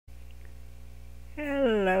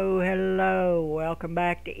Hello, welcome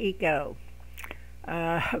back to Eco.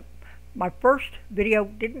 My first video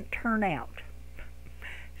didn't turn out,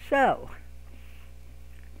 so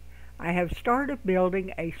I have started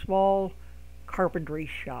building a small carpentry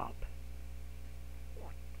shop,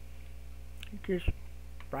 just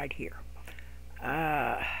right here.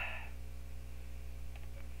 I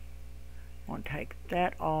want to take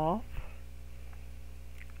that off.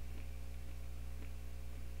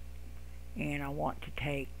 And I want to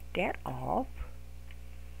take that off.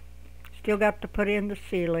 Still got to put in the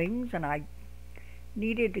ceilings, and I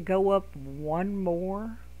needed to go up one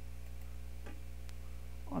more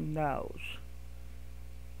on those.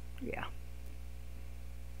 Yeah.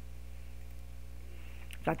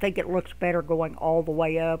 So I think it looks better going all the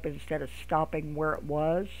way up instead of stopping where it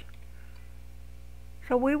was.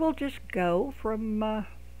 So we will just go from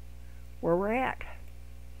where we're at.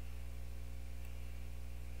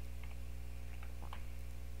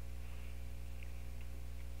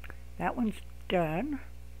 That one's done.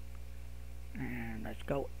 And let's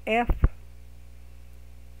go F.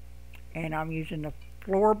 And I'm using the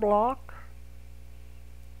floor block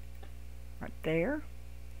right there.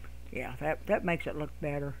 Yeah, that makes it look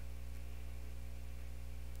better.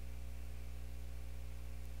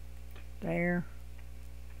 There.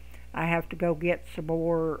 I have to go get some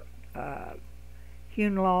more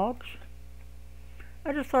hewn logs.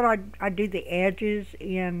 I just thought I'd do the edges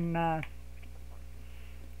in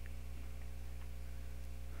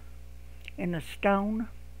the stone,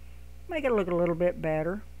 make it look a little bit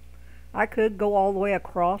better. I could go all the way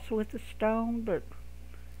across with the stone, but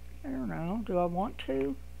I don't know, do I want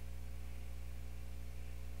to?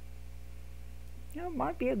 You know, it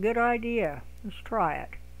might be a good idea. Let's try it.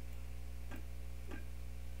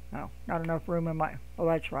 Oh, not enough room in my, oh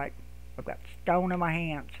that's right, I've got stone in my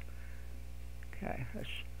hands. Okay, let's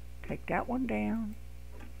take that one down,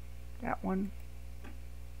 that one.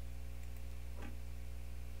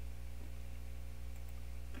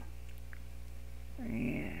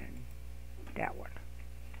 And that one.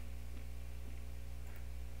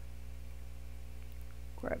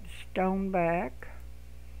 Grab the stone back.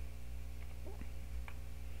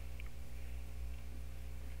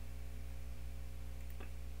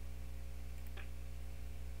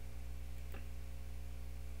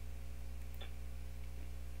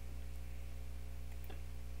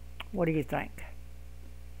 What do you think?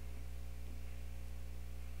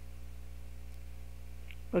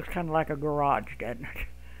 Looks kind of like a garage, doesn't it?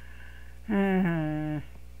 I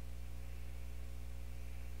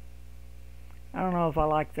don't know if I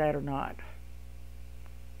like that or not.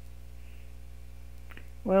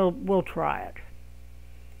 Well, we'll try it.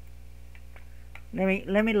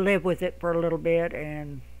 Let me live with it for a little bit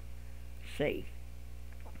and see.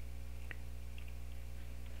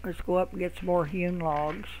 Let's go up and get some more hewn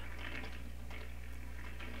logs.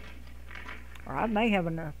 Or I may have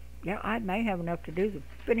enough. Yeah, I may have enough to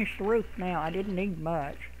finish the roof now. I didn't need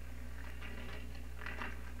much.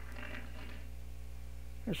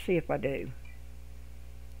 Let's see if I do.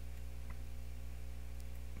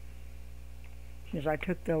 Since I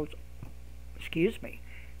took those, excuse me,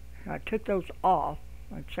 I took those off,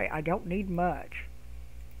 I'd say I don't need much.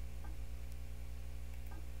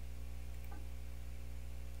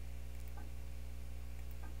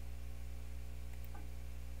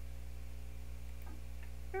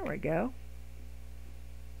 There we go.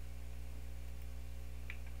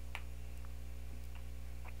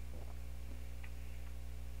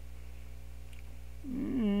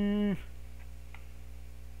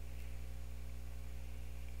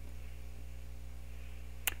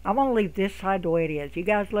 I'm going to leave this side the way it is. You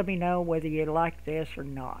guys let me know whether you like this or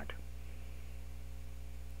not.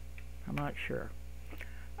 I'm not sure.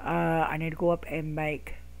 I need to go up and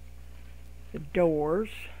make the doors,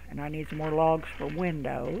 and I need some more logs for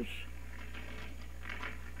windows.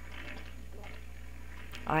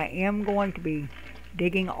 I am going to be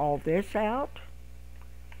digging all this out,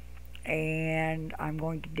 and I'm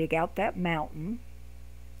going to dig out that mountain.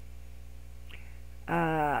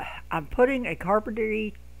 I'm putting a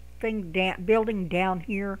carpentry building down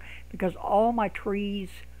here because all my trees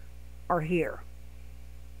are here.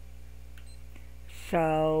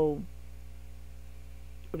 So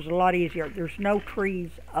it was a lot easier. There's no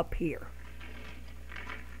trees up here.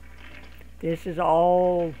 This is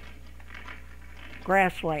all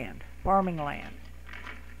grassland, farming land.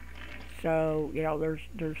 So, you know, there's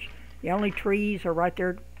the only trees are right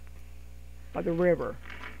there by the river.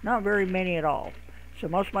 Not very many at all. So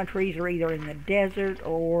most of my trees are either in the desert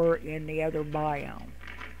or in the other biome.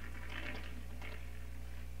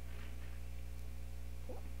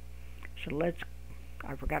 So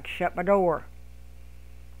I forgot to shut my door.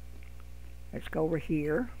 Let's go over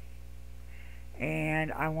here,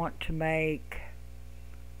 and I want to make,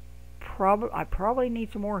 I probably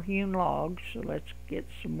need some more hewn logs, so let's get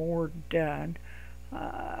some more done.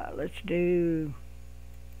 Let's do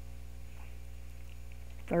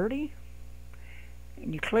 30,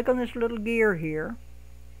 and you click on this little gear here,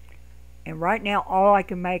 and right now all I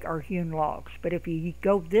can make are hewn logs, but if you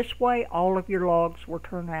go this way, all of your logs will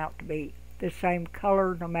turn out to be the same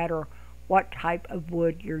color no matter what type of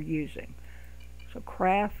wood you're using. So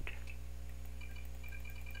craft,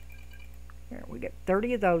 there we get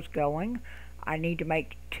 30 of those going. I need to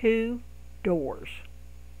make 2 doors.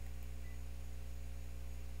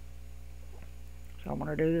 So I'm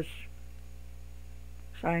going to do this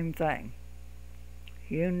same thing.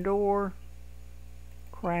 Hewn door,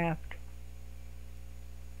 craft,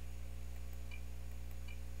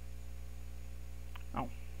 oh,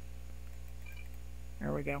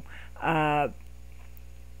 there we go.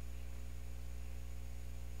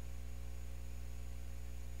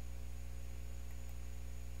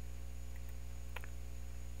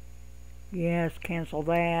 Yes, cancel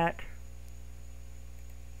that.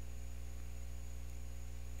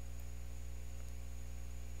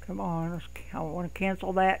 Come on, I want to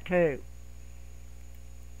cancel that too.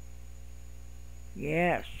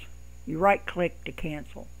 Yes, you right click to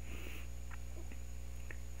cancel.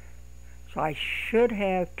 So I should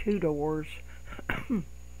have 2 doors.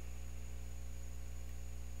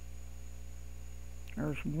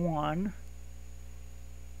 There's 1.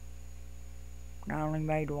 I only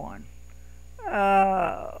made 1.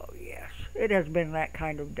 Oh, yes, it has been that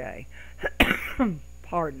kind of day.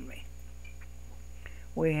 Pardon me.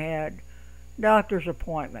 We had doctor's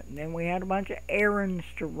appointment, and then we had a bunch of errands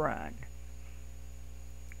to run.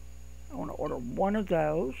 I want to order 1 of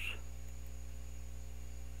those.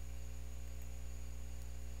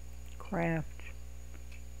 Craft.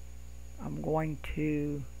 I'm going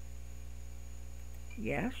to,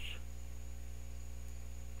 yes.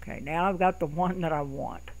 Okay, now I've got the one that I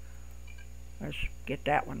want. Let's get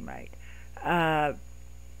that one made. And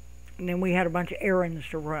then we had a bunch of errands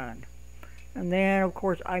to run. And then, of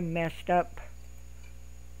course, I messed up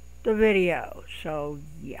the video. So,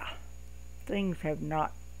 yeah, things have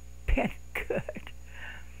not been good.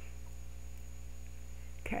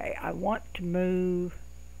 Okay, I want to move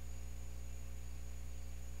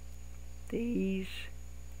these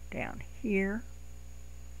down here.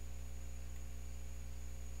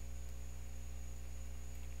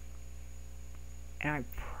 And I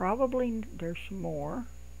probably, there's some more.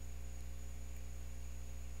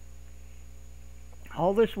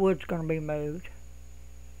 All this wood's going to be moved.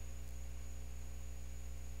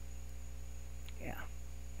 Yeah,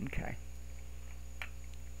 okay.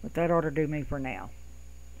 But that ought to do me for now.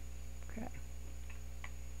 Okay.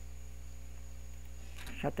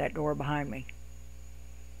 Shut that door behind me.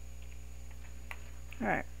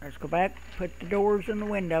 Alright, let's go back, put the doors and the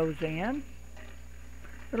windows in.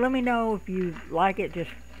 But let me know if you like it just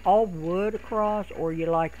all wood across, or you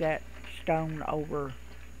like that stone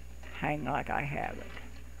overhang like I have it.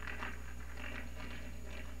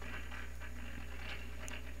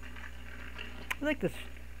 I think this,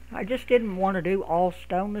 I just didn't want to do all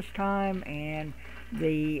stone this time, and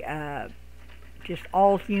the just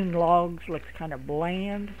all hewn logs looks kind of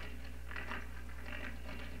bland.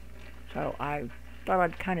 So I thought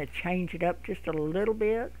I'd kind of change it up just a little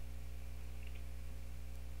bit.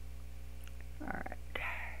 Alright.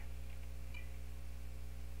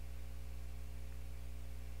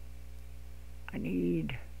 I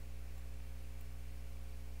need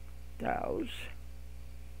those.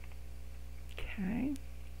 Okay.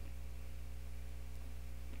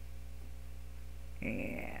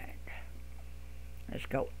 And let's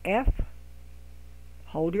go F.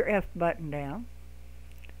 Hold your F button down.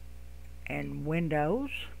 And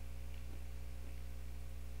Windows.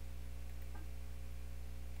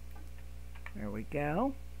 There we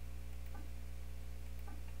go.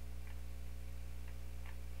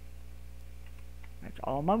 That's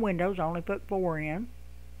all my windows. I only put 4 in.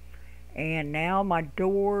 And now my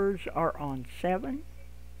doors are on 7.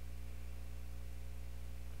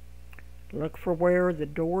 Look for where the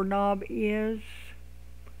doorknob is.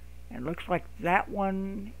 And it looks like that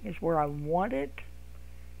one is where I want it.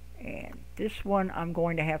 And this one I'm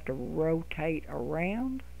going to have to rotate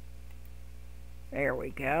around. There we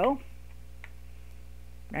go.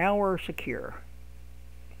 Now we're secure.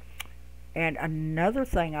 And another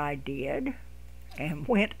thing I did and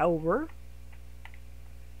went over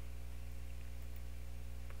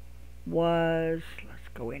was, let's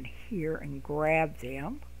go in here and grab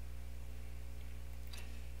them.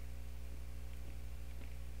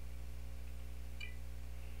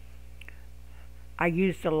 I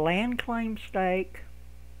use the land claim stake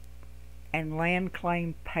and land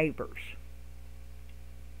claim papers.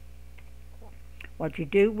 What you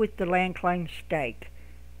do with the land claim stake,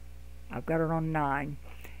 I've got it on 9,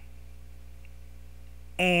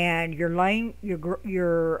 and your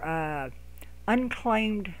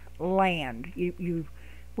unclaimed land.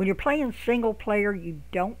 When you're playing single player, you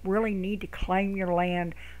don't really need to claim your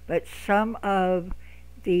land, but some of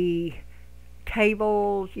the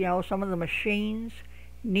tables, some of the machines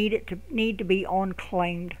need to be on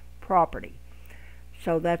claimed property.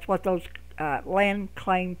 So that's what those land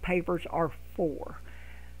claim papers are for.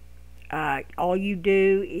 All you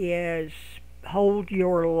do is hold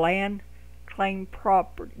your land claim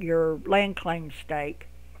stake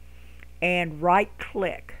and right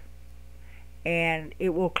click, and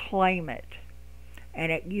it will claim it,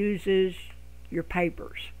 and it uses your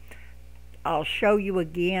papers. I'll show you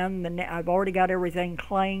again. I've already got everything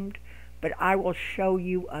claimed, but I will show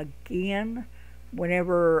you again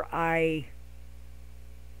whenever I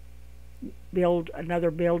build another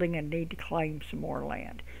building and need to claim some more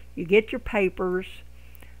land. You get your papers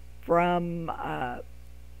from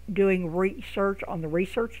doing research on the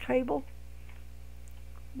research table.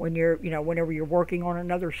 Whenever you're working on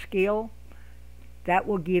another skill, that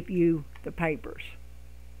will give you the papers.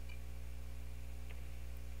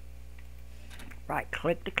 Right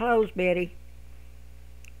click to close, Betty.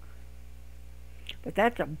 But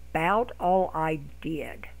that's about all I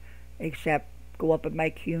did, except go up and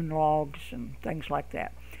make hewn logs and things like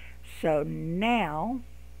that. So now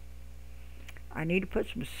I need to put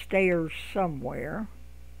some stairs somewhere.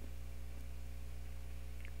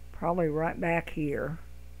 Probably right back here.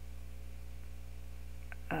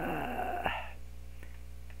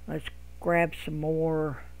 Let's grab some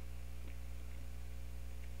more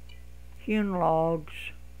hewn logs.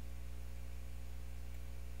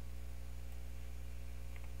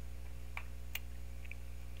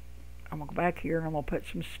 I'm going to go back here and I'm going to put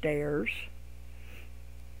some stairs.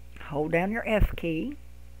 Hold down your F key.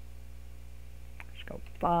 Let's go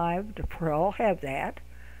 5 to all have that.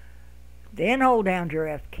 Then hold down your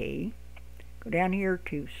F key. Go down here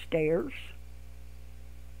to stairs.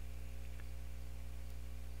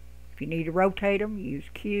 If you need to rotate them, use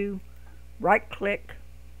Q. Right click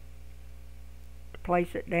to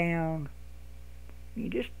place it down. You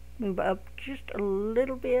just move up just a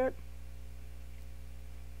little bit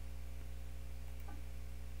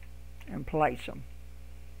and place them.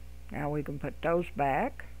 Now we can put those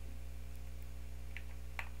back.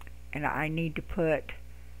 And I need to put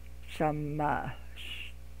some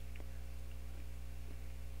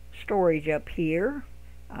storage up here.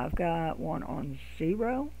 I've got one on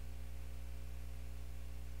 0.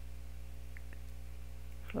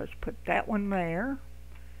 So let's put that one there.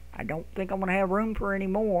 I don't think I'm going to have room for any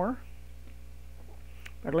more,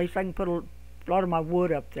 but at least I can put a lot of my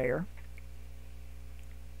wood up there.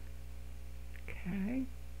 Okay.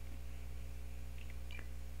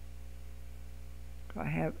 Do I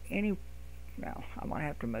have any? No, I'm going to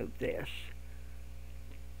have to move this.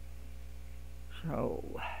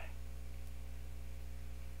 So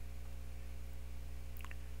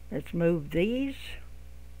let's move these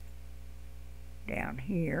down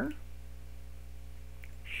here.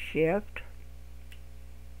 Shift.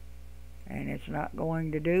 And it's not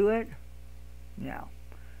going to do it. No.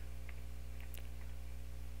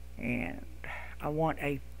 And I want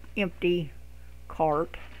a empty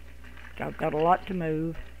cart. I've got a lot to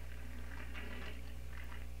move.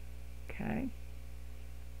 Okay.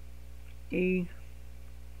 E.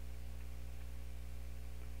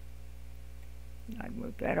 I'd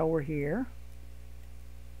move that over here.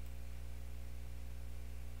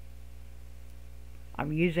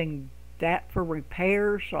 I'm using that for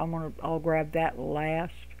repairs, so I'll grab that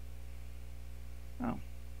last. Oh.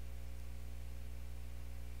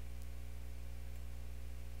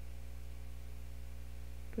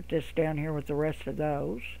 Put this down here with the rest of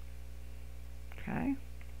those. Okay.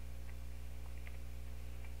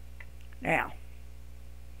 Now,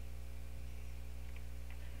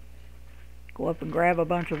 go up and grab a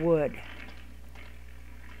bunch of wood.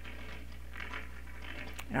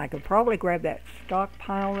 And I could probably grab that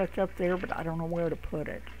stockpile that's up there, but I don't know where to put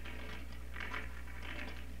it.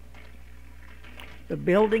 The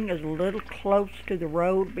building is a little close to the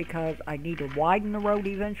road because I need to widen the road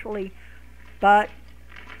eventually, but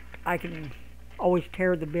I can always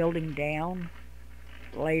tear the building down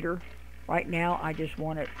later. Right now, I just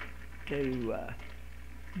want it to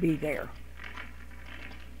be there.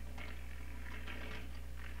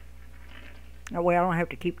 That way I don't have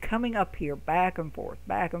to keep coming up here back and forth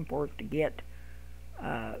to get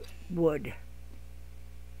wood.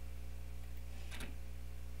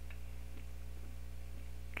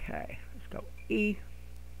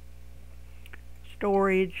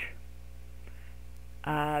 storage.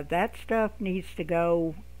 That stuff needs to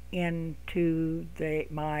go into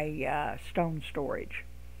my stone storage.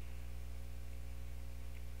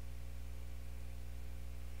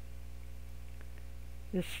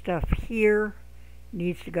 This stuff here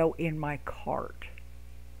needs to go in my cart.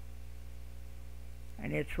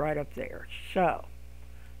 And it's right up there. So,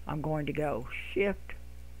 I'm going to go shift.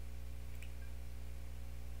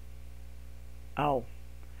 Oh,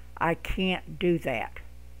 I can't do that.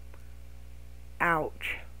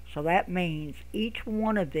 Ouch. So that means each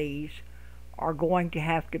one of these are going to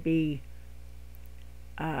have to be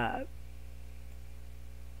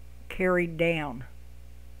carried down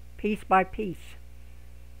piece by piece.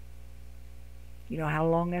 You know how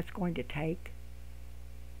long that's going to take?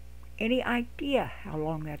 Any idea how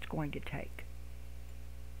long that's going to take?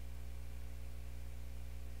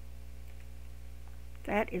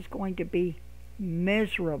 That is going to be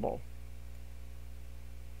miserable.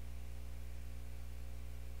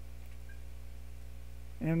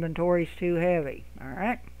 Inventory's too heavy.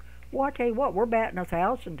 Alright. Well, I tell you what, we're batting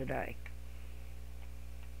 1,000 today.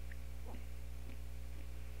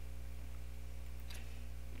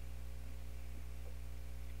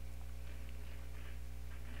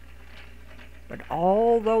 But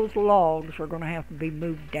all those logs are going to have to be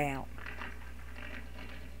moved down.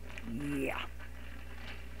 Yeah.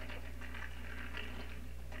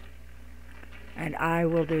 And I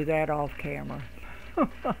will do that off camera.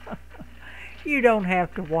 You don't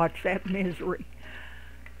have to watch that misery.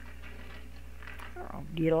 Oh,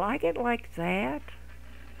 do you like it like that?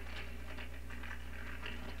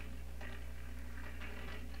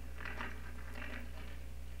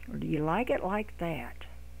 Or do you like it like that?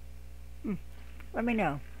 Let me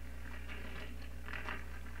know.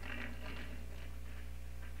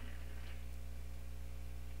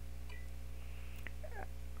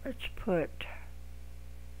 Let's put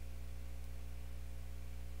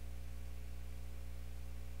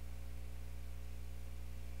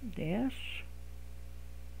this.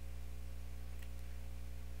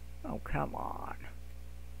 Oh, come on.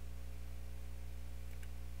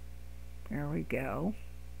 There we go.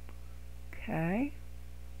 Okay.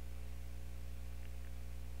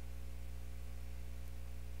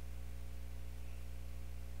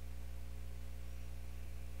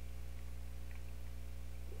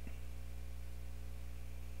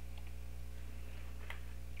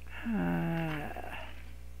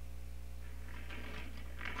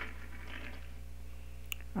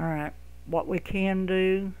 Alright, what we can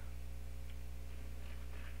do,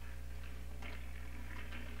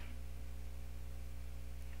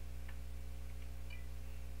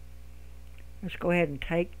 let's go ahead and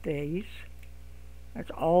take these. That's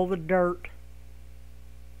all the dirt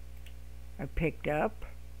I picked up.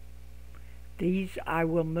 These I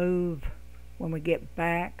will move when we get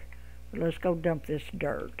back. But let's go dump this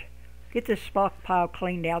dirt. Get this stockpile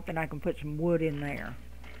cleaned out, then I can put some wood in there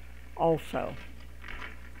also.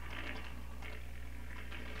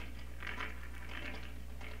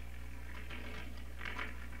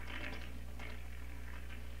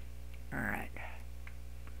 Alright.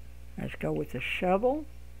 Let's go with the shovel.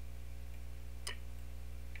 There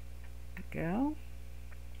we go.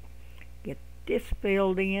 Get this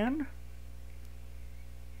filled in.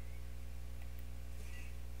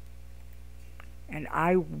 And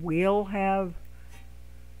I will have,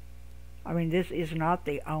 I mean, this is not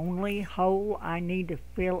the only hole I need to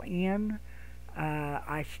fill in.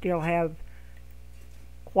 I still have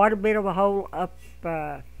quite a bit of a hole up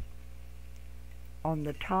on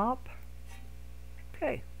the top.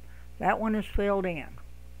 Okay, that one is filled in.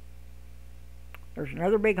 There's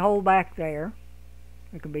another big hole back there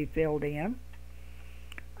that can be filled in.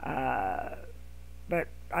 But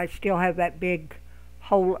I still have that big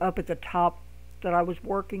hole up at the top that I was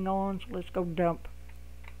working on, so let's go dump.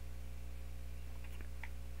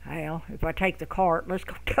 Well, if I take the cart, let's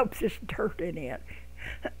go dump this dirt in it.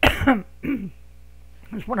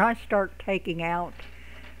 Because when I start taking out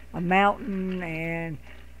a mountain and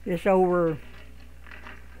this over,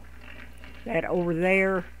 that over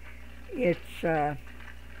there, it's going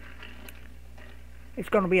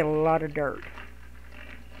to be a lot of dirt.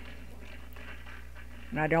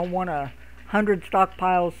 And I don't want 100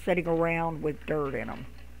 stockpiles sitting around with dirt in them.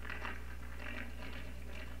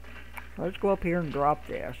 So let's go up here and drop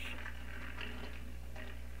this.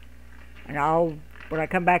 And when I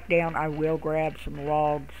come back down, I will grab some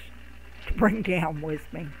logs to bring down with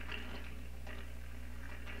me.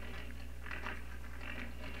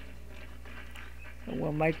 So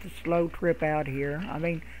we'll make the slow trip out here. I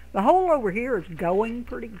mean, the hole over here is going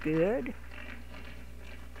pretty good.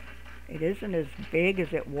 it isn't as big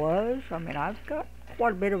as it was. I mean, I've got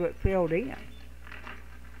quite a bit of it filled in.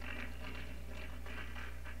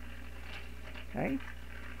 Okay,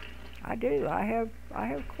 I do. I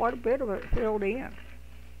have quite a bit of it filled in.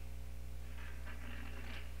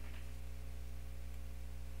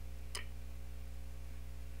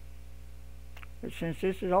 But since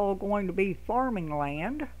this is all going to be farming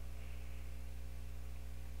land,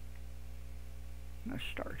 let's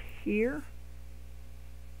start here.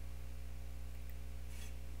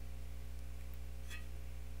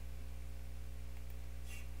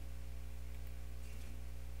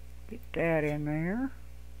 Get that in there.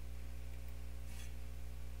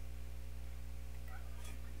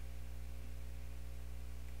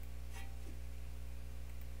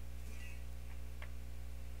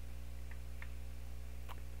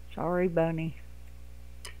 Sorry, bunny.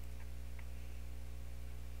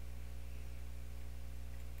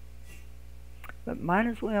 But might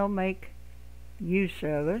as well make use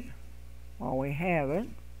of it while we have it.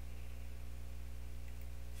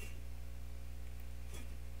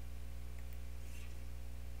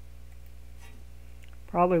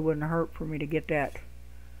 Probably wouldn't hurt for me to get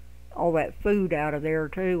all that food out of there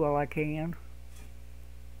too while I can.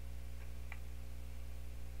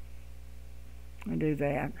 And do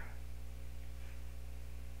that.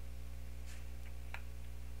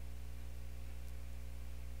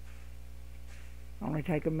 Only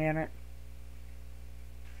take a minute.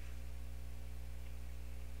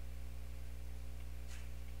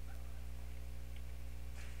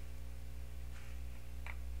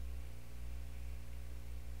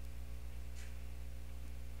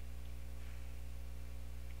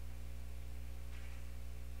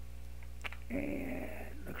 And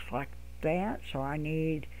looks like that, so I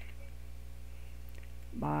need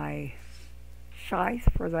my scythe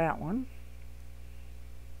for that one.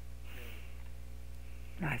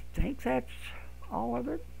 I think that's all of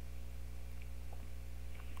it.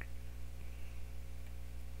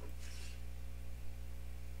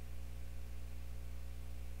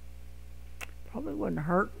 Probably wouldn't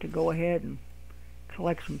hurt to go ahead and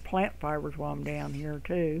collect some plant fibers while I'm down here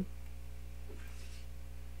too.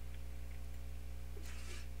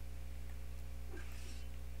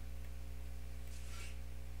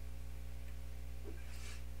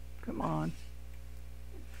 Come on.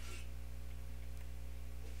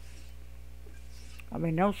 I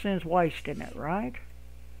mean, no sense wasting it, right?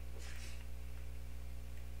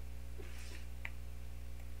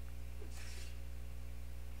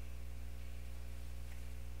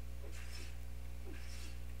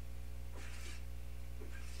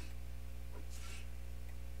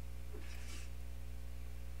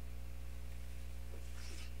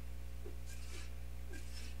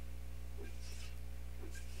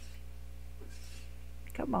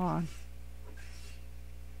 Come on.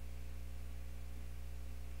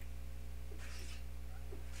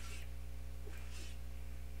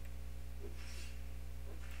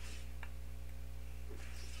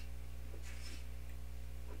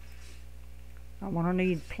 I'm going to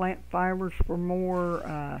need plant fibers for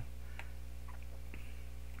more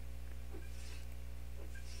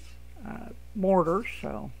mortars,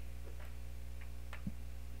 so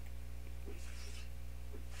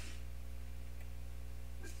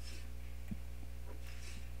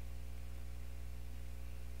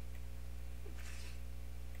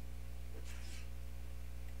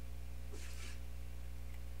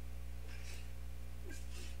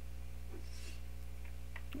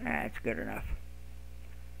that's good enough.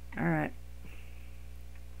 Alright.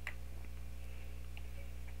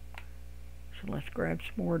 So let's grab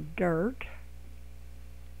some more dirt.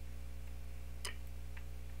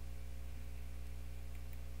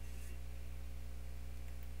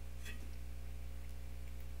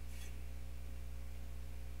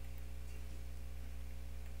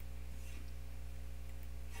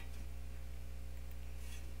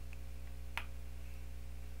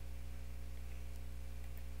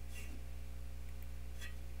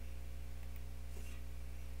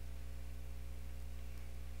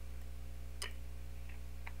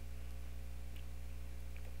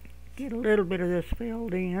 Get a little bit of this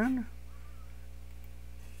filled in.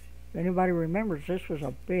 If anybody remembers, this was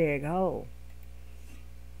a big hole.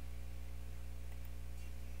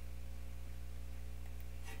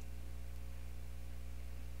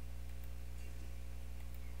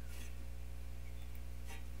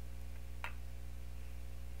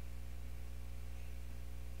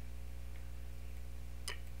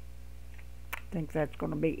 I think that's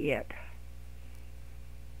going to be it.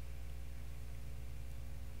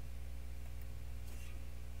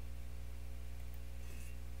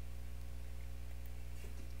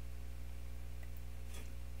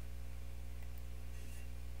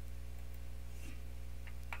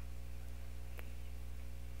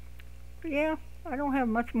 Yeah, I don't have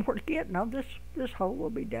much more to get. Now this hole will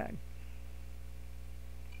be done.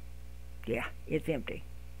 Yeah, it's empty.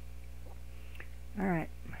 All right.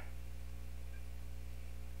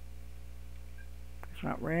 It's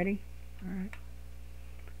not ready. All right.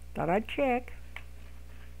 Thought I'd check.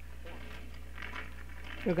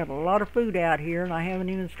 Still got a lot of food out here, and I haven't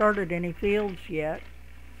even started any fields yet.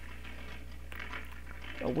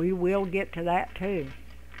 But we will get to that too.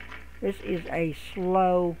 This is a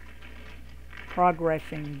slow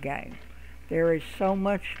progressing game. There is so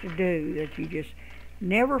much to do that you just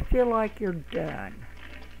never feel like you're done.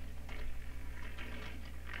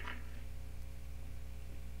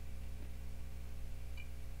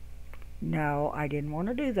 No, I didn't want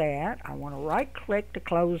to do that. I want to right click to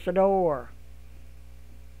close the door.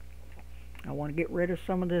 I want to get rid of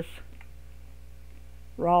some of this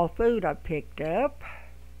raw food I picked up.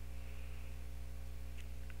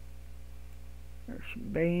 There's some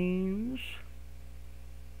beans,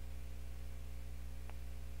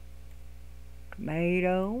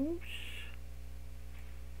 tomatoes,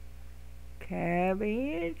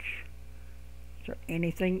 cabbage. Is there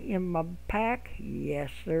anything in my pack? Yes,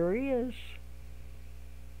 there is.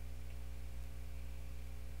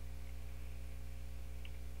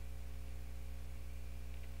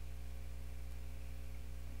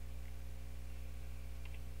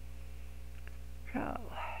 So,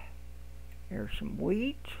 there's some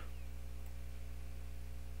wheat,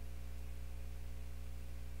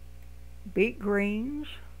 beet greens.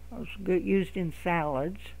 Those are good, used in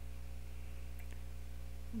salads.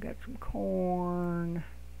 Got some corn,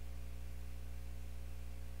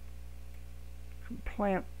 some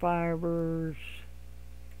plant fibers.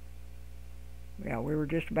 Yeah, we were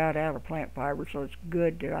just about out of plant fibers, so it's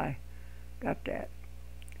good that I got that.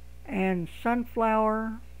 And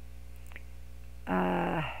sunflower.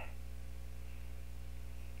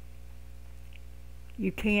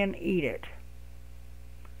 You can eat it,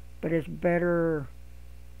 but it's better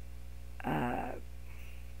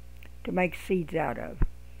to make seeds out of.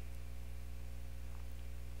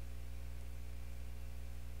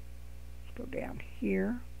 Let's go down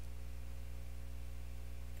here.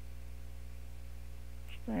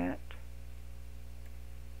 What's that?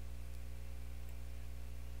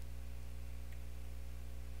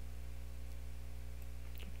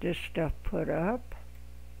 Get this stuff put up.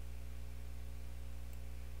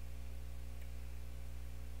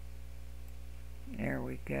 There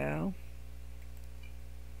we go.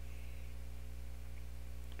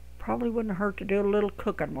 Probably wouldn't hurt to do a little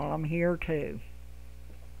cooking while I'm here too.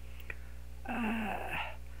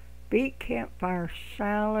 Beet campfire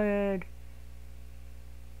salad.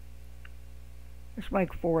 Let's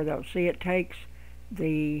make 4 of those. See, it takes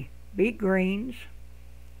the beet greens,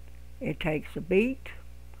 it takes a beet,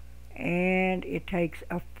 and it takes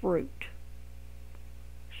a fruit.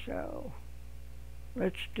 So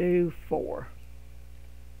let's do 4.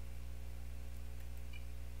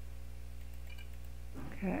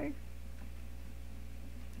 Okay.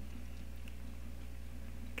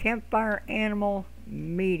 Campfire animal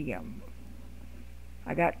medium.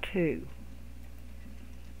 I got 2.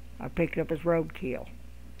 I picked up as roadkill.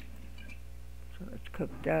 So let's cook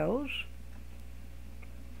those.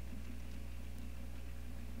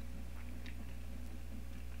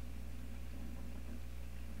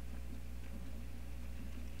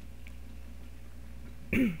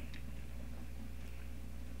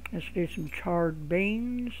 Let's do some charred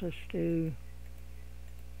beans. Let's do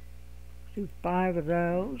 5 of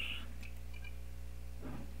those.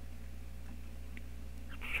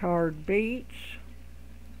 Charred beets.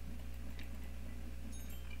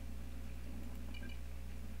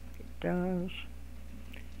 It does.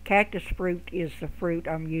 Cactus fruit is the fruit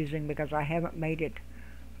I'm using because I haven't made it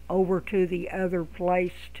over to the other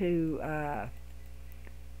place to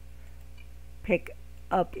pick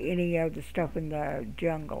up any of the stuff in the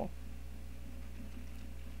jungle.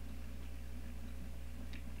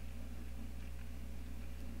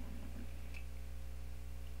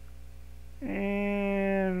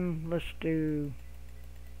 And let's do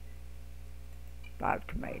 5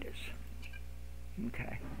 tomatoes.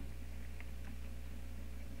 Okay.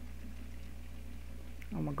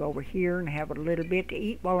 I'm going to go over here and have a little bit to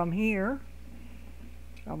eat while I'm here.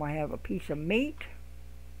 I'm going to have a piece of meat.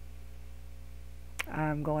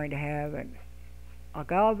 I'm going to have an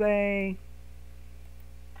agave,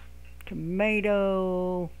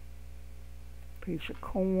 tomato, piece of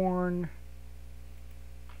corn,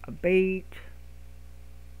 a beet,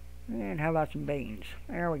 and how about some beans?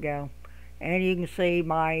 There we go. And you can see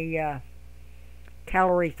my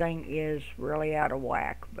calorie thing is really out of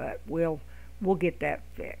whack, but we'll get that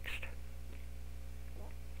fixed.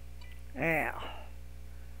 Now,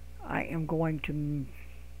 I am going to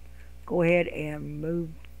go ahead and move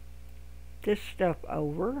this stuff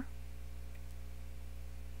over.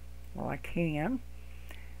 Well, I can.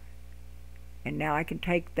 And now I can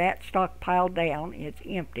take that stockpile down. It's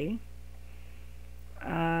empty.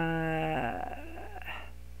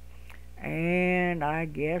 And I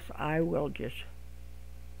guess I will just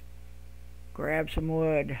grab some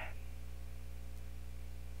wood.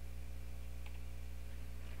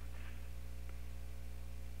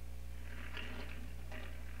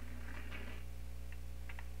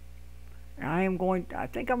 I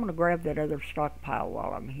think I'm going to grab that other stockpile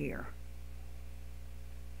while I'm here.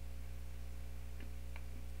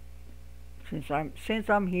 Since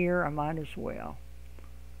I'm here, I might as well.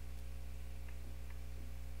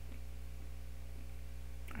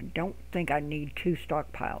 I don't think I need 2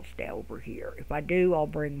 stockpiles down over here. If I do, I'll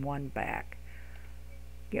bring one back.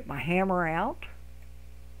 Get my hammer out.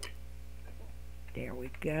 There we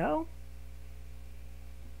go.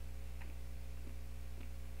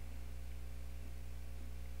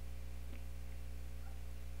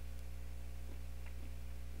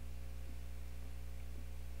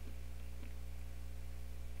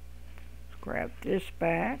 Grab this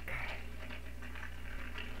back.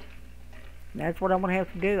 And that's what I'm going to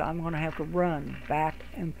have to do. I'm going to have to run back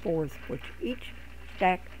and forth with each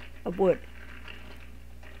stack of wood.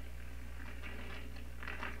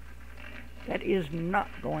 That is not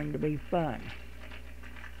going to be fun.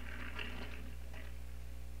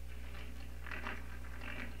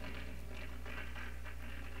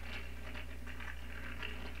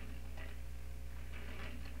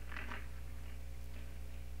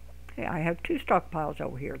 Okay, I have 2 stockpiles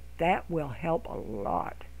over here. That will help a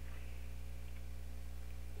lot.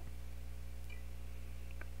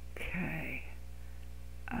 Okay.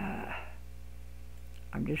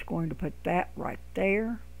 I'm just going to put that right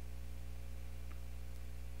there.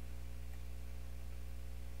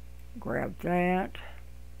 Grab that.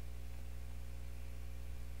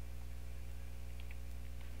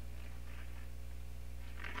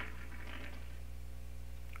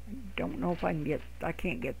 Don't know if I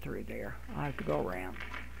can't get through there. I have to go around.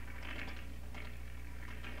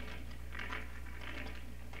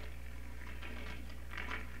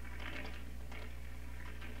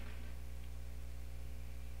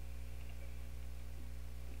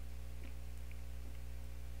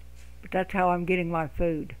 But that's how I'm getting my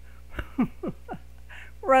food.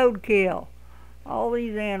 Roadkill. All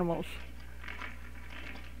these animals.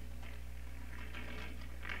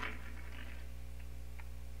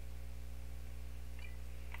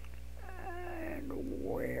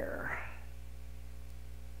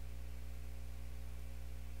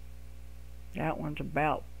 That one's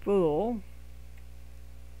about full.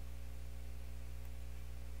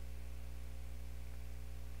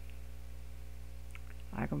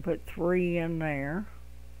 I can put 3 in there.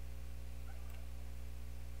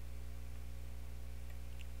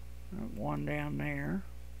 One down there.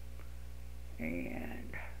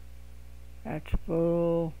 And that's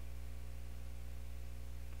full.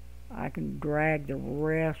 I can drag the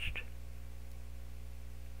rest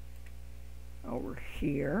over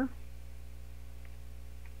here.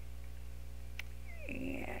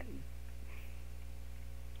 And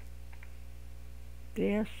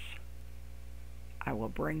this I will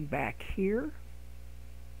bring back here.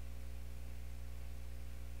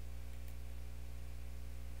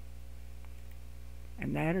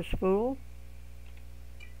 And that is full.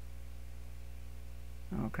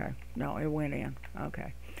 Okay, no, it went in.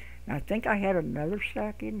 Okay. Now I think I had another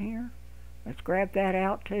stack in here. Let's grab that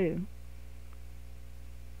out too.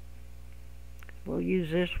 We'll use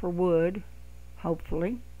this for wood.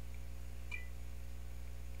 Hopefully.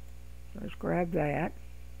 Let's grab that.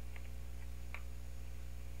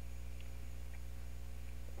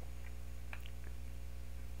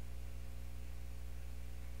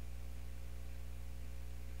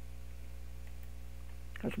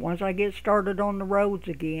 Because once I get started on the roads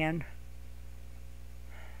again,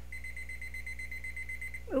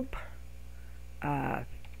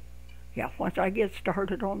 yeah, once I get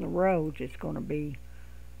started on the roads, it's going to be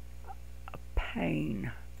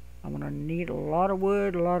pain. I'm going to need a lot of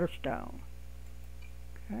wood, a lot of stone.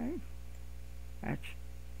 Okay, that's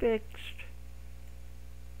fixed.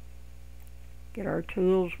 Get our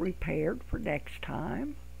tools repaired for next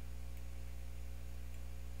time.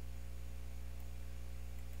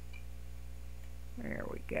 There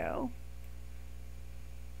we go.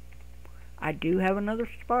 I do have another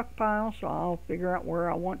stockpile, so I'll figure out where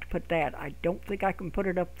I want to put that. I don't think I can put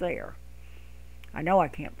it up there. I know I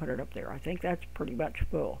can't put it up there. I think that's pretty much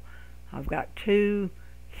full. I've got 2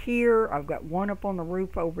 here. I've got one up on the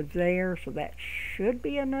roof over there, so that should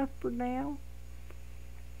be enough for now.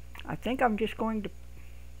 I think I'm going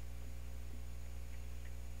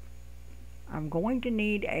to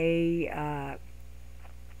need a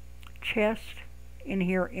chest in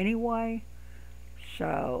here anyway,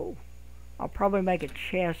 so I'll probably make a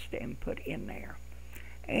chest and put in there.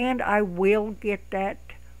 And I will get that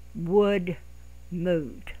wood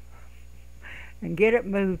moved and get it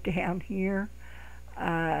moved down here.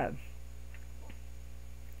 And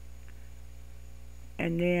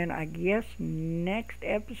then I guess next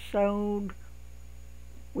episode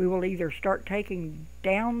we will either start taking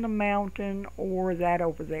down the mountain or that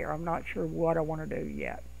over there. I'm not sure what I want to do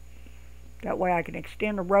yet. That way I can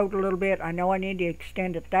extend the road a little bit. I know I need to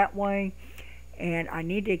extend it that way, and I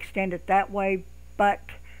need to extend it that way, but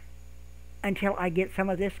until I get some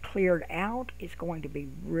of this cleared out, it's going to be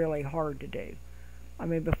really hard to do. I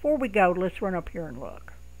mean, before we go, let's run up here and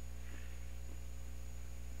look.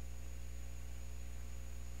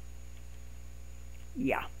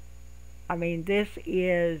 Yeah. I mean, this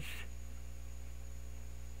is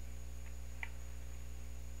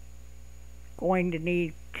going to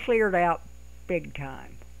need cleared out big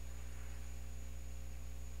time.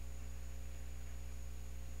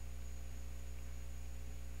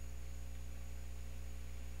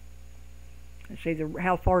 See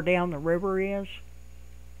how far down the river is?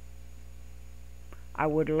 I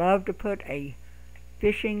would love to put a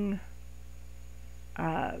fishing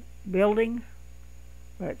building,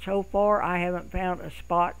 but so far I haven't found a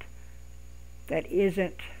spot that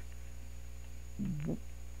isn't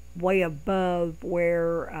way above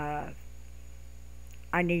where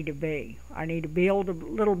I need to be. I need to build a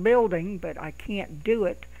little building, but I can't do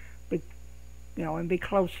it, and be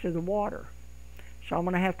close to the water. So I'm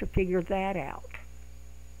going to have to figure that out.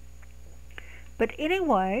 But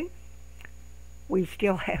anyway, we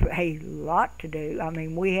still have a lot to do. I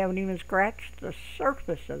mean, we haven't even scratched the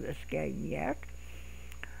surface of this game yet.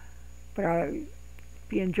 But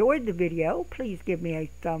if you enjoyed the video, please give me a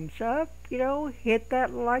thumbs up. Hit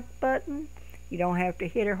that like button. You don't have to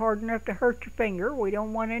hit it hard enough to hurt your finger. We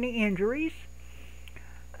don't want any injuries.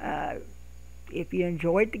 If you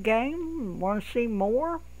enjoyed the game and want to see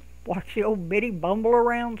more, watch the old Biddy bumble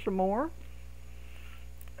around some more.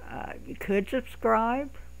 You could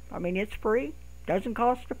subscribe. I mean, it's free. Doesn't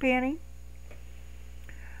cost a penny.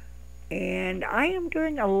 And I am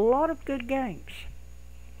doing a lot of good games.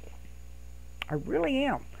 I really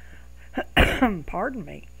am. Pardon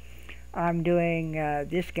me. I'm doing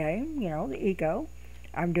this game, the Eco.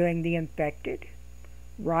 I'm doing The Infected,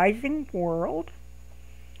 Rising World,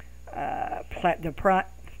 The Planet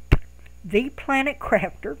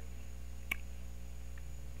Crafter,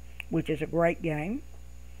 which is a great game.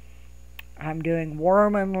 I'm doing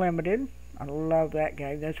Worm Unlimited. I love that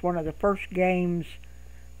game. That's one of the first games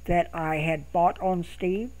that I had bought on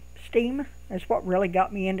Steam. That's what really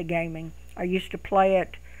got me into gaming. I used to play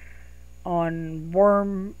it on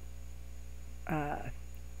Worm, well,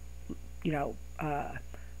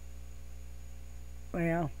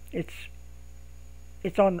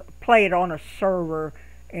 play it on a server,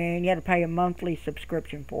 and you had to pay a monthly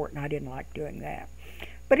subscription for it, and I didn't like doing that.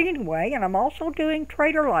 But anyway, and I'm also doing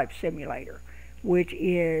Trader Life Simulator, which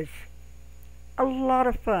is a lot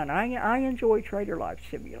of fun. I enjoy Trader Life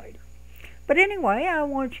Simulator. But anyway, I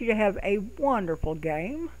want you to have a wonderful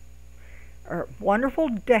game, or wonderful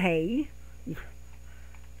day.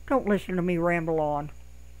 Don't listen to me ramble on.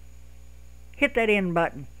 Hit that end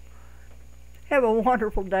button. Have a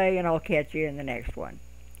wonderful day, and I'll catch you in the next one.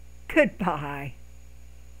 Goodbye.